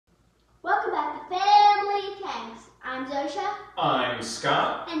I'm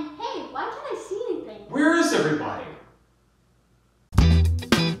Scott. And hey, why can't I see anything? Where is everybody?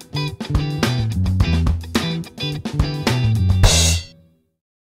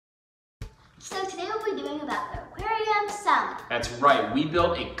 So today we'll be doing about the aquarium sump. That's right, we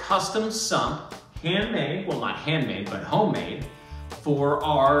built a custom sump, handmade, well not handmade, but homemade, for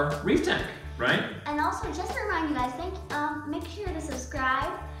our reef tank, right? And also, just to remind you guys, make sure to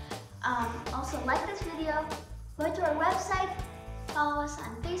subscribe. Also like this video, go to our website, follow us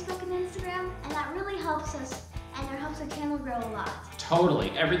on Facebook and Instagram, and that really helps us, and it helps our channel grow a lot. Totally,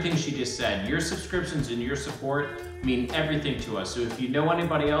 everything she just said. Your subscriptions and your support mean everything to us. So if you know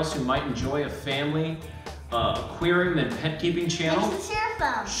anybody else who might enjoy a family aquarium and pet keeping channel,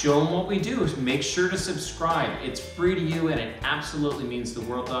 show them what we do. Make sure to subscribe. It's free to you and it absolutely means the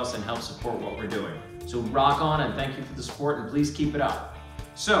world to us and helps support what we're doing. So rock on and thank you for the support and please keep it up.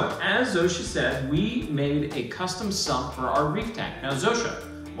 So as Zosia said, we made a custom sump for our reef tank. Now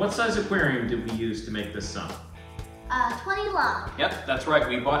Zosia, what size aquarium did we use to make this sump? 20 long. Yep, that's right.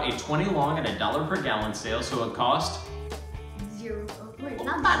 We bought a 20 long at $1 per gallon sale, so it cost zero. Wait,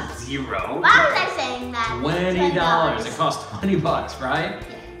 not zero. Why was I saying that? $20. It cost 20 bucks, right?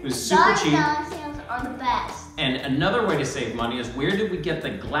 Yeah. It was super cheap. Gallon sales are the best. And another way to save money is where did we get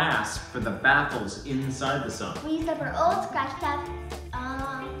the glass for the baffles inside the sump? We used up our old scratch tap,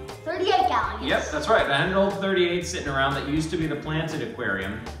 38 gallons. Yep, that's right. I had an old 38 sitting around that used to be the planted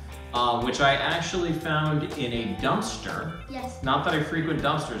aquarium, which I actually found in a dumpster. Yes. Not that I frequent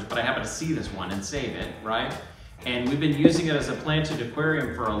dumpsters, but I happened to see this one and save it, right? And we've been using it as a planted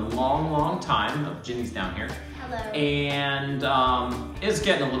aquarium for a long, long time. Oh, Ginny's down here. Hello. And it's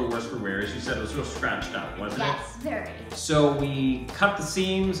getting a little worse for wear. As you said, it was real scratched out, wasn't it? Yes, very. So we cut the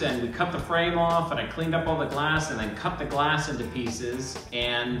seams and we cut the frame off and I cleaned up all the glass and then cut the glass into pieces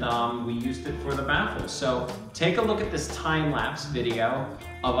and we used it for the baffles. So take a look at this time-lapse video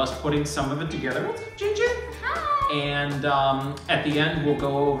of us putting some of it together. What's up, Ginger? Hi. And at the end, we'll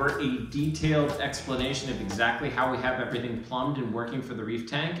go over a detailed explanation of exactly how we have everything plumbed and working for the reef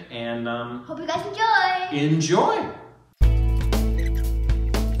tank. And hope you guys enjoy. Enjoy.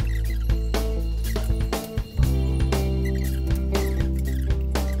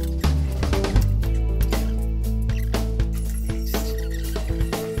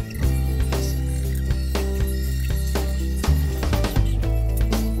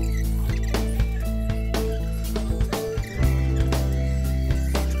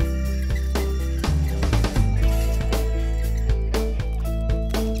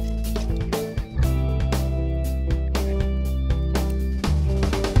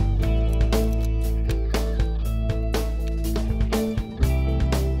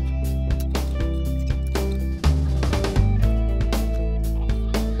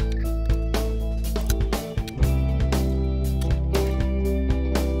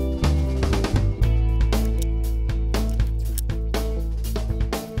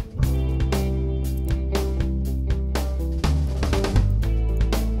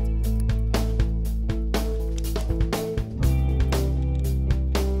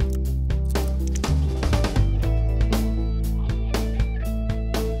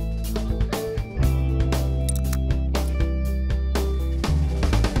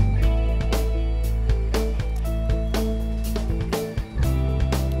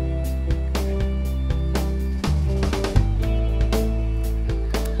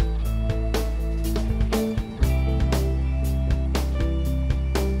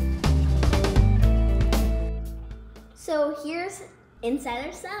 So here's inside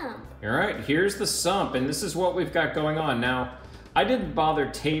our sump. All right, here's the sump, and this is what we've got going on. Now, I didn't bother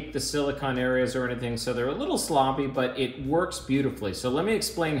tape the silicone areas or anything, so they're a little sloppy, but it works beautifully. So let me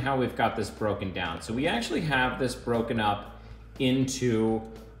explain how we've got this broken down. So we actually have this broken up into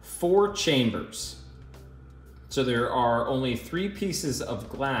 4 chambers. So there are only 3 pieces of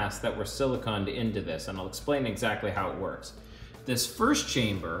glass that were siliconed into this, and I'll explain exactly how it works. This first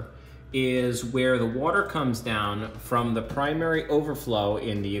chamber is where the water comes down from the primary overflow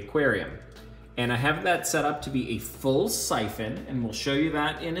in the aquarium. And I have that set up to be a full siphon, and we'll show you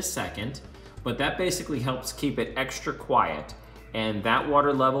that in a second, but that basically helps keep it extra quiet. And that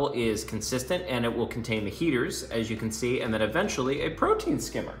water level is consistent and it will contain the heaters, as you can see, and then eventually a protein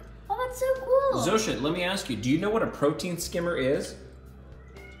skimmer. Oh, that's so cool. Zosia, let me ask you, do you know what a protein skimmer is?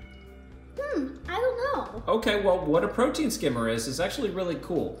 I don't know. Okay, well, what a protein skimmer is actually really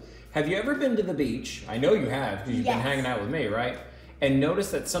cool. Have you ever been to the beach? I know you have, because you've been hanging out with me, right? And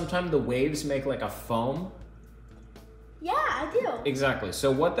notice that sometimes the waves make like a foam? Yeah, I do. Exactly.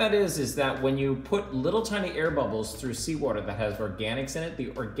 So what that is that when you put little tiny air bubbles through seawater that has organics in it, the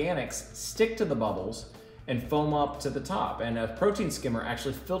organics stick to the bubbles and foam up to the top. And a protein skimmer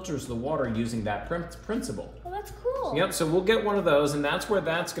actually filters the water using that principle. Well, that's cool. Yep, so we'll get one of those, and that's where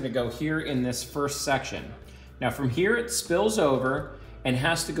that's gonna go here in this first section. Now from here, it spills over and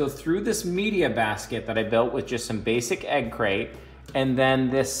has to go through this media basket that I built with just some basic egg crate. And then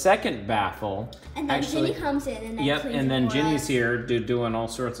this second baffle, and then Ginny comes in and then yep, and then Ginny's here doing all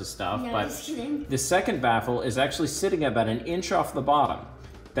sorts of stuff. No, but just kidding. the second baffle is actually sitting about an inch off the bottom.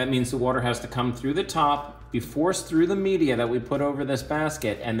 That means the water has to come through the top, be forced through the media that we put over this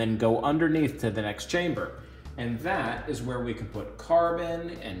basket, and then go underneath to the next chamber. And that is where we can put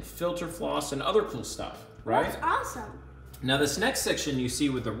carbon and filter floss and other cool stuff, right? That's awesome. Now this next section you see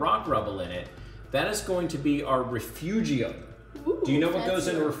with the rock rubble in it, that is going to be our refugium. Ooh, do you know what goes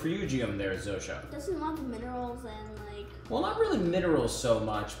in a refugium there, Zosia? Doesn't want the minerals and like... Well, not really minerals so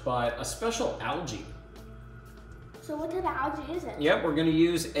much, but a special algae. So what type of algae is it? Yep, we're gonna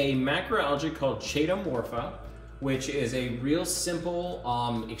use a macroalgae called Chaetomorpha, which is a real simple,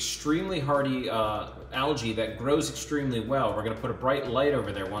 extremely hardy algae that grows extremely well. We're gonna put a bright light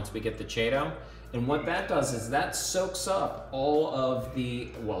over there once we get the chaeto. And what that does is that soaks up all of the,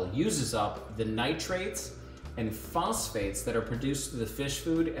 well, uses up the nitrates and phosphates that are produced through the fish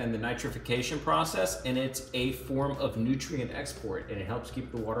food and the nitrification process, and it's a form of nutrient export, and it helps keep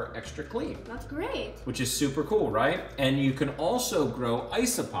the water extra clean. That's great. Which is super cool, right? And you can also grow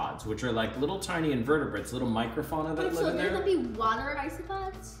isopods, which are like little tiny invertebrates, little microfauna that live in there. So there's gonna be water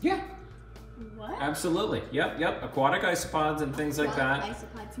isopods? Yeah. What? Absolutely. Yep. Aquatic isopods and things like that.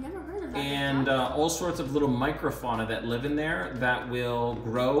 Isopods. Never heard of that. And all sorts of little microfauna that live in there that will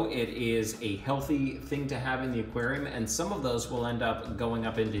grow. It is a healthy thing to have in the aquarium, and some of those will end up going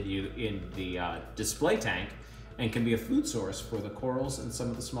up into the display tank and can be a food source for the corals and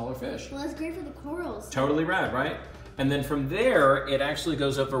some of the smaller fish. Well, that's great for the corals. Totally rad, right? And then from there, it actually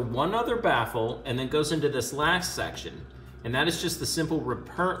goes over one other baffle and then goes into this last section. And that is just the simple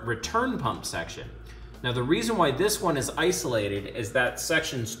return pump section. Now the reason why this one is isolated is that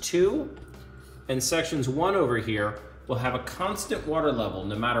sections 2 and sections 1 over here will have a constant water level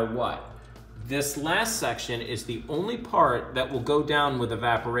no matter what. This last section is the only part that will go down with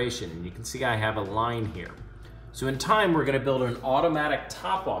evaporation. And you can see I have a line here. So in time, we're gonna build an automatic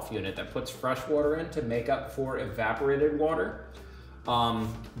top-off unit that puts fresh water in to make up for evaporated water.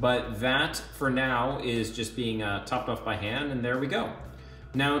 But that for now is just being topped off by hand, and there we go.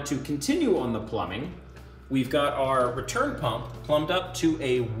 Now to continue on the plumbing, we've got our return pump plumbed up to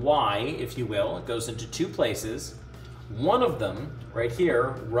a Y, if you will. It goes into 2 places. One of them, right here,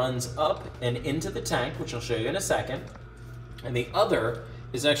 runs up and into the tank, which I'll show you in a second. And the other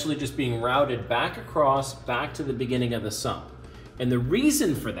is actually just being routed back across, back to the beginning of the sump. And the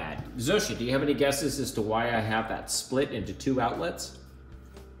reason for that, Zosia, do you have any guesses as to why I have that split into 2 outlets?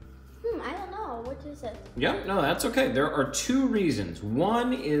 I don't know. Which is it? Yep, no, that's okay. There are 2 reasons.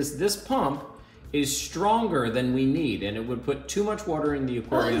 One is this pump is stronger than we need, and it would put too much water in the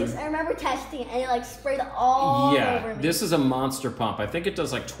aquarium. Oh, yes, I remember testing it, and it like sprayed all over me. This is a monster pump. I think it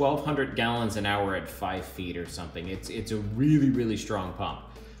does like 1,200 gallons an hour at 5 feet or something. It's a really, really strong pump.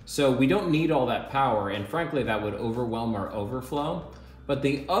 So we don't need all that power, and frankly, that would overwhelm our overflow. But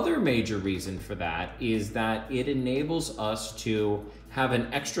the other major reason for that is that it enables us to have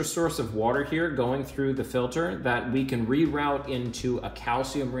an extra source of water here going through the filter that we can reroute into a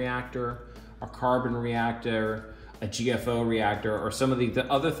calcium reactor, a carbon reactor, a GFO reactor, or some of the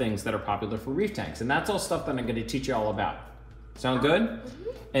other things that are popular for reef tanks. And that's all stuff that I'm going to teach you all about. Sound good?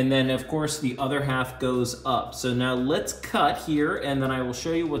 And then, of course, the other half goes up. So now let's cut here, and then I will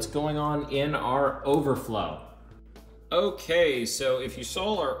show you what's going on in our overflow. Okay, so if you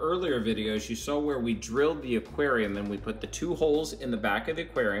saw our earlier videos, you saw where we drilled the aquarium and we put the 2 holes in the back of the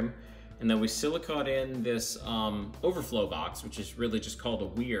aquarium, and then we silicone in this overflow box, which is really just called a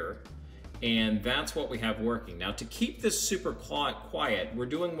weir. And that's what we have working. Now to keep this super quiet, we're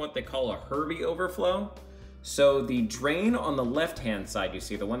doing what they call a Herbie overflow. So the drain on the left-hand side, you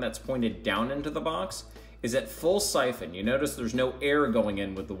see, the one that's pointed down into the box, is at full siphon. You notice there's no air going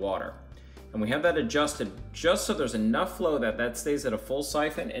in with the water. And we have that adjusted just so there's enough flow that stays at a full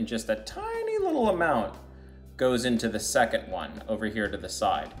siphon, and just a tiny little amount goes into the second one over here to the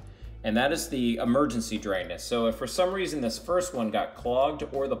side. And that is the emergency drain. So if for some reason this first one got clogged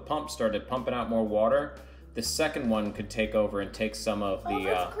or the pump started pumping out more water, the second one could take over and take some of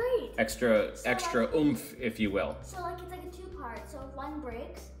the extra oomph, if you will. So like it's like a 2-part. So if one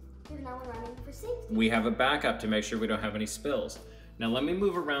breaks, we have another one running for safety. We have a backup to make sure we don't have any spills. Now let me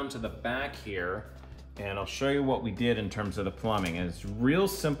move around to the back here, and I'll show you what we did in terms of the plumbing. And it's a real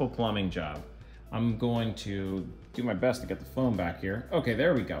simple plumbing job. I'm going to do my best to get the foam back here. Okay,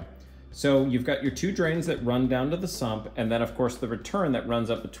 there we go. So you've got your 2 drains that run down to the sump, and then of course the return that runs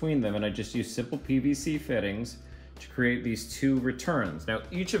up between them, and I just use simple PVC fittings to create these 2 returns. Now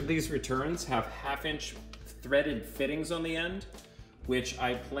each of these returns have 1/2-inch threaded fittings on the end, which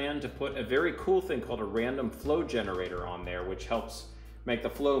I plan to put a very cool thing called a random flow generator on there, which helps make the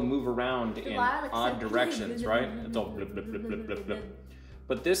flow move around in odd directions, right? It's all blip, blip, blip, blip, blip, blip.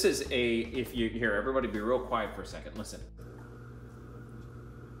 But this is if you hear, everybody be real quiet for a second, listen.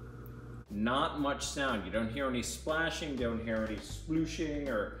 Not much sound. You don't hear any splashing, don't hear any splooshing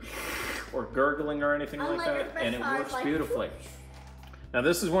or gurgling or anything like that, and it works beautifully. Now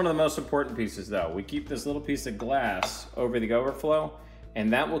this is one of the most important pieces though. We keep this little piece of glass over the overflow,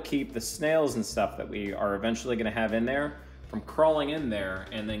 and that will keep the snails and stuff that we are eventually going to have in there from crawling in there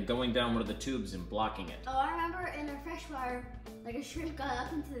and then going down one of the tubes and blocking it. Oh, I remember in our freshwater, like a shrimp got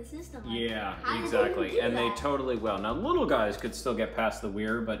up into the system. Like, yeah, exactly, and they totally will. Now little guys could still get past the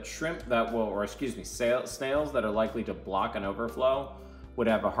weir, but shrimp that will, or excuse me, snails that are likely to block an overflow would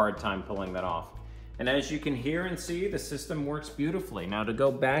have a hard time pulling that off. And as you can hear and see, the system works beautifully. Now to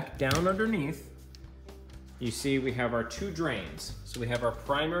go back down underneath, you see we have our 2 drains. So we have our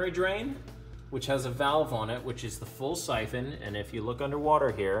primary drain, which has a valve on it, which is the full siphon. And if you look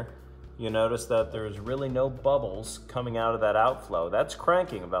underwater here, you notice that there's really no bubbles coming out of that outflow. That's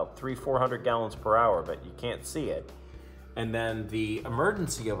cranking about 300-400 gallons per hour, but you can't see it. And then the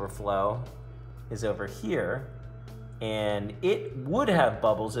emergency overflow is over here, and it would have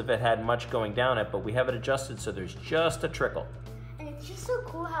bubbles if it had much going down it, but we have it adjusted so there's just a trickle. And it's just so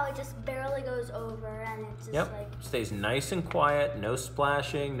cool how it just barely goes over, and it's just like... Stays nice and quiet, no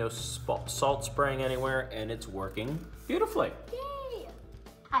splashing, no salt spraying anywhere, and it's working beautifully. Yay!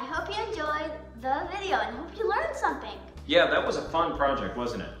 I hope you enjoyed the video and hope you learned something. Yeah, that was a fun project,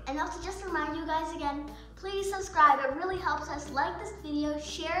 wasn't it? And also just to remind you guys again, please subscribe. It really helps us. Like this video,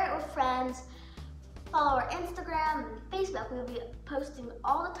 share it with friends, follow our Instagram and Facebook. We'll be posting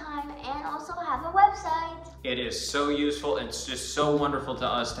all the time, and also have a website. It is so useful. It's just so wonderful to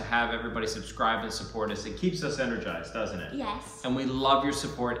us to have everybody subscribe and support us. It keeps us energized, doesn't it? Yes. And we love your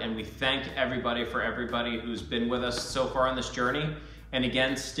support, and we thank everybody who's been with us so far on this journey. And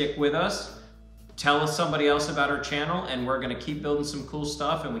again, stick with us. Tell us somebody else about our channel, and we're gonna keep building some cool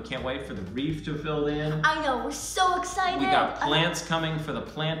stuff, and we can't wait for the reef to fill in. I know, we're so excited. We got plants coming for the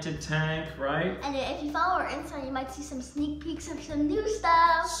planted tank, right? And if you follow our Insta, you might see some sneak peeks of some new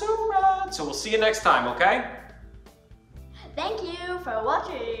stuff. So rad. So we'll see you next time, okay? Thank you for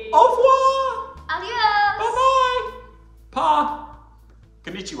watching. Au revoir. Adios. Bye-bye. Pa.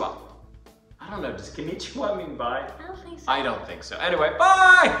 Konnichiwa. I don't know, does konnichiwa mean bye? I don't think so. I don't think so. Anyway,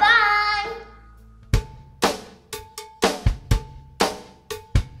 bye. Bye.